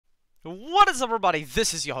What is up, everybody?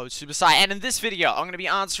 This is your host, Supersai, and in this video, I'm going to be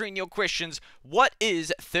answering your questions. What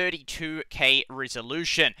is 32K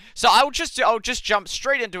resolution? So I'll just jump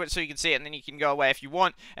straight into it so you can see it, and then you can go away if you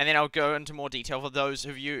want, and then I'll go into more detail for those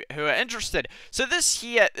of you who are interested. So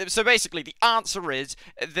so basically, the answer is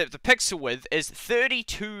that the pixel width is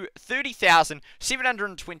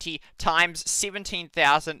 30,720 times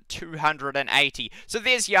 17,280. So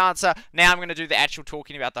there's the answer. Now I'm going to do the actual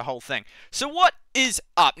talking about the whole thing. So what is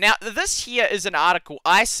up? Now, this here is an article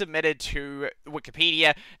I submitted to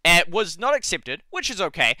Wikipedia and it was not accepted, which is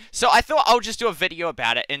okay. So I thought I'll just do a video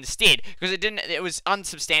about it instead, because it was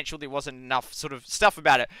unsubstantial. There wasn't enough sort of stuff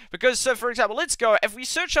about it. Because, so for example, let's go, if we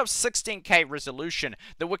search up 16K resolution,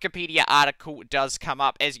 the Wikipedia article does come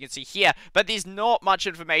up, as you can see here, but there's not much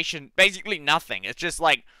information, basically nothing. It's just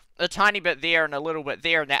like a tiny bit there and a little bit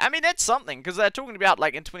there and that. I mean, that's something, because they're talking about,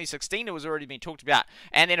 like, in 2016, it was already being talked about.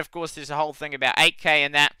 And then, of course, there's a whole thing about 8K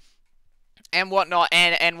and that, and whatnot,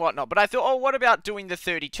 and whatnot. But I thought, oh, what about doing the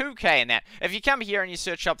 32K and that? If you come here and you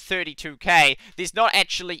search up 32K, there's not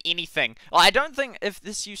actually anything. Well, I don't think if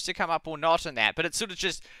this used to come up or not in that, but it's sort of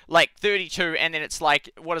just, like, 32, and then it's like,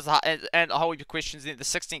 what is the, and a whole heap of questions, then the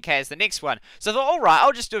 16K is the next one. So I thought, alright,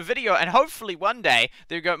 I'll just do a video, and hopefully one day,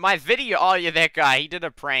 there you go, my video, oh yeah, that guy, he did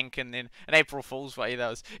a prank, and then an April Fool's way, that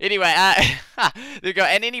was, anyway, there you go,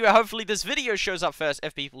 and anyway, hopefully this video shows up first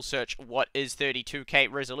if people search, what is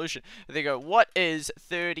 32K resolution? There you go. What is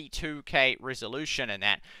 32K resolution in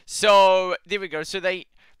that? So there we go. So they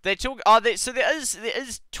talk. So there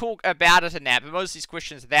is talk about it in that, but most of these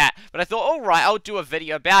questions are that. But I thought, all right, I'll do a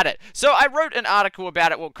video about it. So I wrote an article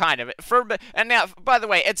about it. Well, kind of. And now, by the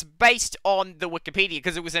way, it's based on the Wikipedia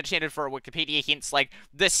because it was intended for a Wikipedia. Hence, like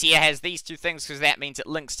this here has these two things because that means it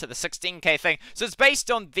links to the 16K thing. So it's based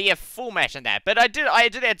on their format in that. But I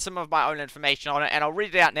did add some of my own information on it, and I'll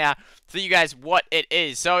read it out now for you guys what it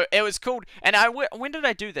is. So it was called. And when did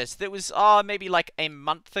I do this? That was maybe like a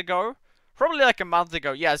month ago. Probably like a month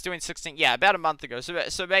ago. Yeah, I was doing 16. Yeah, about a month ago.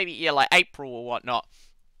 So maybe, yeah, like April or whatnot.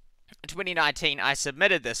 2019, I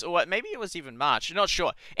submitted this. Or maybe it was even March. Not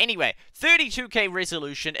sure. Anyway, 32K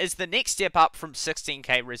resolution is the next step up from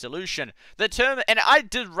 16K resolution. The term, and I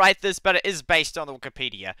did write this, but it is based on the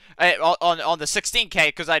Wikipedia. On the 16K,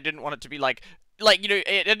 because I didn't want it to be like, you know,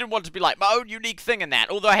 I didn't want it to be like my own unique thing in that.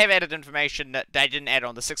 Although I have added information that they didn't add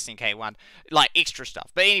on the 16K one, like extra stuff.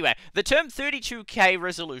 But anyway, the term 32K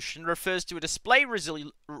resolution refers to a display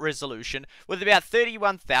resolution with about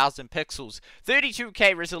 31,000 pixels.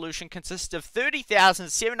 32K resolution consists of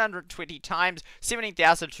 30,720 times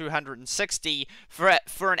 17,260 for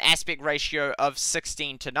an aspect ratio of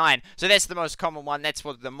 16:9. So that's the most common one. That's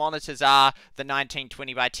what the monitors are, the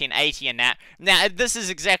 1920 by 1080 and that. Now, this is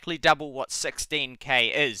exactly double what 16K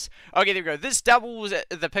is. Okay, there we go. This doubles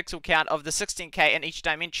the pixel count of the 16K in each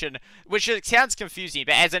dimension, which sounds confusing,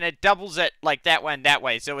 but as in it doubles it like that way and that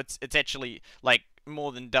way, so it's actually like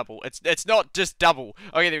more than double. It's not just double.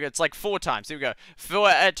 Okay, there we go. It's like 4 times. There we go. For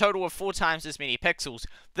a total of 4 times as many pixels.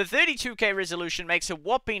 The 32K resolution makes a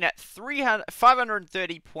whopping at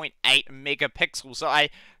 530.8 megapixels. So I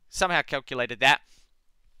somehow calculated that.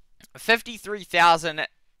 53,000.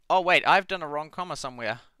 Oh wait, I've done a wrong comma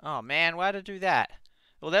somewhere. Oh man, why did I do that?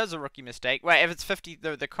 Well, that was a rookie mistake. Wait, if it's 50,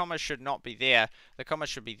 the comma should not be there. The comma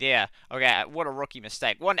should be there. Okay, what a rookie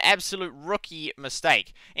mistake. What an absolute rookie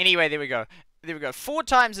mistake. Anyway, there we go. There we go. 4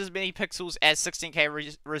 times as many pixels as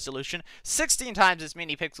 16K resolution. 16 times as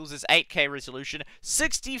many pixels as 8K resolution.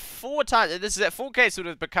 64 times. This is at 4K sort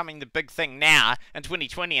of becoming the big thing now in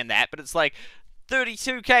 2020 and that, but it's like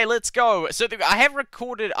 32K, let's go. So I have live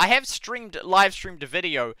streamed a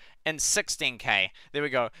video in 16K. There we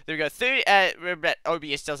go. There we go.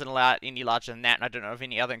 OBS doesn't allow it any larger than that, and I don't know of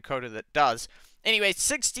any other encoder that does. Anyway,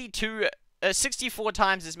 64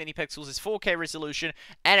 times as many pixels as 4K resolution,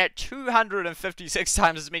 and at 256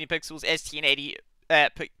 times as many pixels as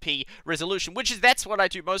 1080p resolution, that's what I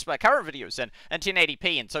do most of my current videos in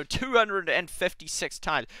 1080p, and so 256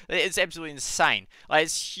 times. It's absolutely insane. Like,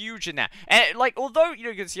 it's huge in that. And like, although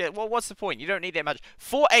you can see, well, what's the point? You don't need that much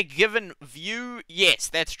for a given view. Yes,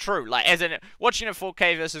 that's true. Like, as in watching in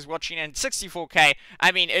 4K versus watching in 64K.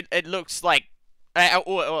 I mean, it looks like,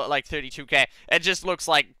 or like 32K. It just looks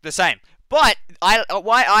like the same. But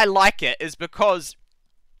why I like it is because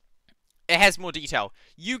it has more detail.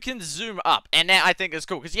 You can zoom up, and that I think is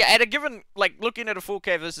cool. Because, yeah, at a given, like, looking at a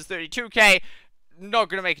 4K versus 32K, not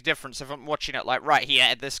going to make a difference if I'm watching it, like, right here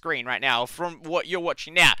at the screen right now, from what you're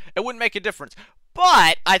watching now. It wouldn't make a difference.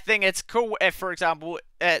 But I think it's cool if, for example,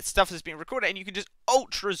 stuff has been recorded and you can just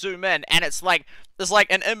ultra zoom in, and it's like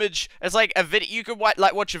an image. It's like a video. You could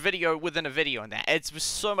watch a video within a video, and that it's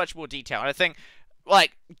so much more detail. And I think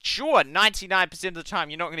like, sure, 99% of the time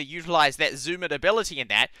you're not going to utilize that zoom in ability in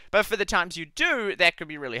that, but for the times you do, that could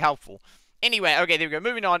be really helpful. Anyway, okay, there we go.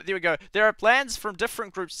 Moving on, there we go. There are plans from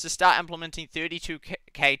different groups to start implementing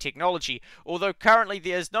 32K technology, although currently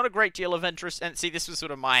there's not a great deal of interest, and see, this was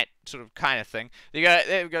sort of my sort of kind of thing.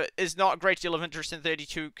 There we go. There's not a great deal of interest in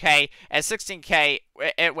 32K as 16K.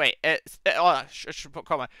 I should put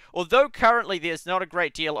comma. Although currently there's not a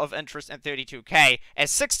great deal of interest in 32K, as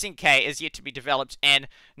 16K is yet to be developed, and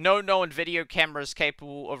no known video cameras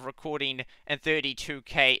capable of recording in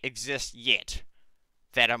 32K exist yet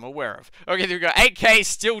that I'm aware of. Okay, there we go. 8K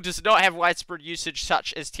still does not have widespread usage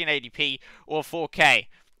such as 1080p or 4K.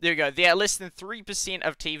 There we go. There are less than 3%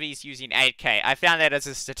 of TVs using 8K. I found that as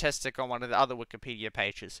a statistic on one of the other Wikipedia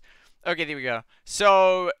pages. Okay, there we go.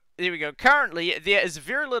 So, there we go. Currently, there is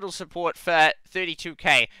very little support for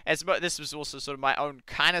 32K. As this was also sort of my own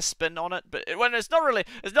kind of spin on it, but when it's not really,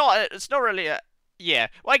 yeah.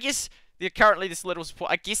 Well, I guess currently there's little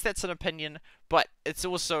support. I guess that's an opinion, but it's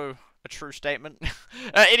also a true statement.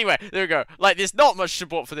 Anyway, there we go. Like, there's not much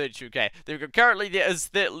support for 32K. There we go. Currently, there is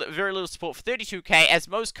very little support for 32K, as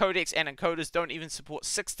most codecs and encoders don't even support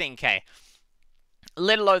 16K.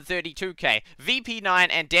 Let alone 32K. VP9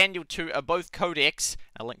 and Daniel 2 are both codecs.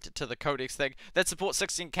 I linked it to the codecs thing that support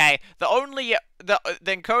 16K. The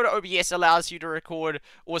encoder OBS allows you to record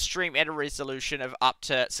or stream at a resolution of up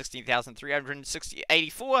to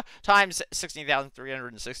 16,384 times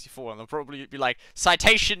 16,364, and they'll probably be like,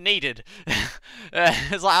 citation needed.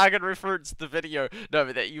 It's like, I can reference the video. No,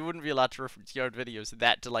 but that you wouldn't be allowed to reference your own videos in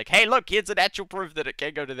that to like, hey, look, here's an actual proof that it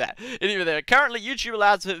can go to that. Anyway, there. Currently, YouTube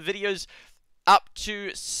allows videos up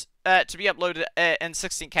to be uploaded in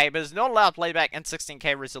 16K, but is not allowed playback in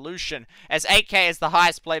 16K resolution, as 8K is the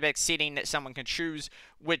highest playback setting that someone can choose,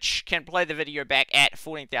 which can play the video back at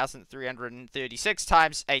 14,336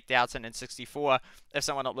 times 8,064 if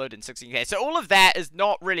someone uploaded in 16K. So all of that is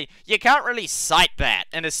not really, you can't really cite that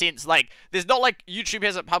in a sense. Like, there's not like YouTube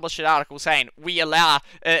hasn't published an article saying we allow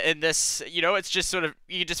in this, you know, it's just sort of,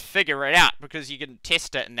 you just figure it out because you can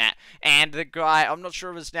test it and that. And the guy, I'm not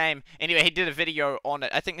sure of his name, anyway, he did a video on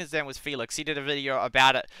it. I think his name was Felix. He did a video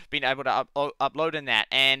about it being able to upload in that.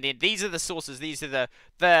 And then these are the sources, these are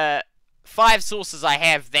the 5 sources I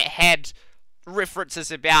have that had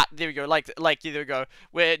references about, there we go, like there we go,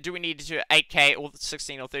 where do we need to do 8K or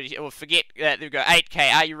 16 or 30, or forget, there we go,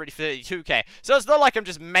 8K, are you ready for 32K? So it's not like I'm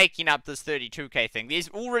just making up this 32K thing. There's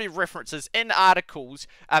already references in articles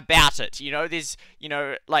about it, you know, there's, you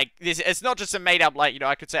know, like, it's not just a made up, like, you know,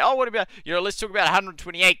 I could say, oh, what about, you know, let's talk about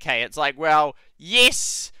 128K. It's like, well,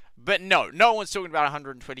 yes, but no one's talking about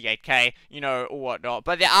 128K, you know, or whatnot.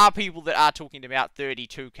 But there are people that are talking about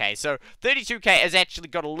 32K. So 32K has actually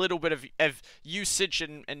got a little bit of usage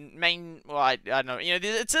and main, well, I don't know, you know,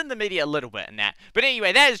 it's in the media a little bit in that. But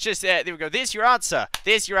anyway, that is just, there we go, there's your answer.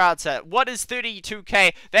 There's your answer. What is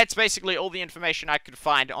 32K? That's basically all the information I could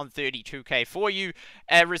find on 32K for you.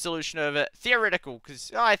 A resolution of it, theoretical,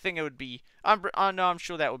 because I think it would be, I'm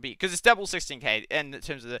sure that would be, because it's double 16K in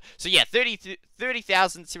terms of the, so yeah,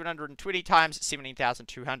 30,720 times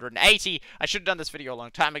 17,280. I should have done this video a long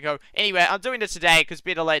time ago. Anyway, I'm doing it today, because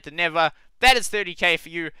better late than never. That is 30K for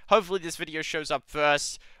you. Hopefully this video shows up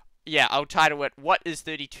first. Yeah, I'll title it, what is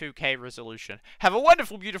 32K resolution? Have a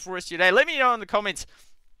wonderful, beautiful rest of your day. Let me know in the comments,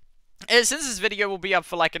 since this video will be up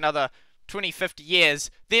for like another 20, 50 years,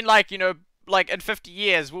 then like, you know, like in 50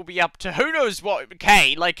 years, we'll be up to who knows what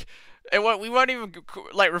K, like, we won't even,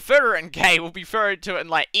 like, refer to it in K, we'll be referring to it in,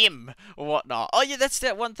 like, M or whatnot. Oh, yeah, that's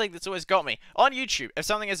that one thing that's always got me. On YouTube, if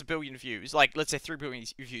something has 1 billion views, like, let's say 3 billion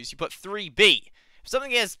views, you put 3B. If something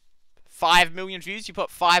has 5 million views, you put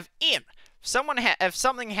 5M. If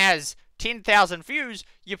something has 10,000 views,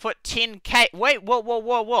 you put 10K. Wait,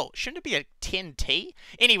 whoa. Shouldn't it be a 10T?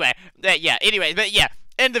 Anyway, but yeah,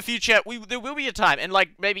 in the future, there will be a time, and,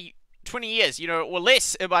 like, maybe 20 years, you know, or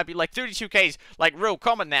less, it might be like 32K's like real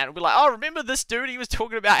common now. It'll be like, oh, remember this dude? He was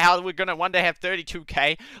talking about how we're gonna one day have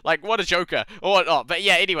 32K. Like, what a joker, or whatnot. But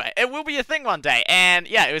yeah, anyway, it will be a thing one day. And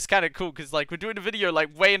yeah, it was kind of cool because like we're doing a video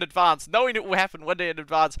like way in advance, knowing it will happen one day in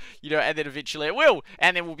advance, you know, and then eventually it will,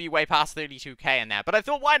 and then we'll be way past 32K and that. But I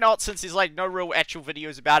thought, why not? Since there's like no real actual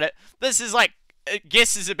videos about it, this is like, I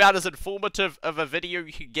guess is about as informative of a video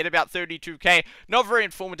you can get about 32K. Not very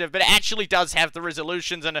informative, but it actually does have the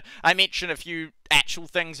resolutions, and I mentioned a few actual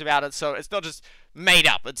things about it, so it's not just made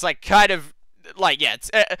up. It's like kind of like, yeah,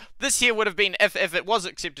 it's, this here would have been, if it was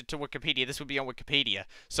accepted to Wikipedia, this would be on Wikipedia.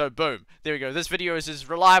 So, boom. There we go. This video is as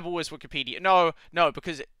reliable as Wikipedia. No,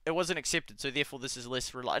 because it wasn't accepted, so therefore this is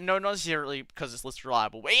less reliable. No, not necessarily because it's less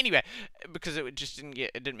reliable. But anyway, because it just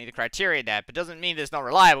didn't meet the criteria there. But doesn't mean it's not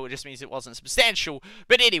reliable, it just means it wasn't substantial.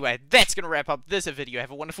 But anyway, that's going to wrap up this video.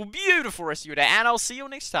 Have a wonderful, beautiful rest of your day, and I'll see you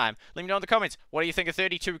next time. Let me know in the comments, what do you think of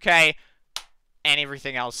 32K and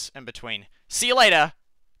everything else in between. See you later.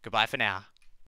 Goodbye for now.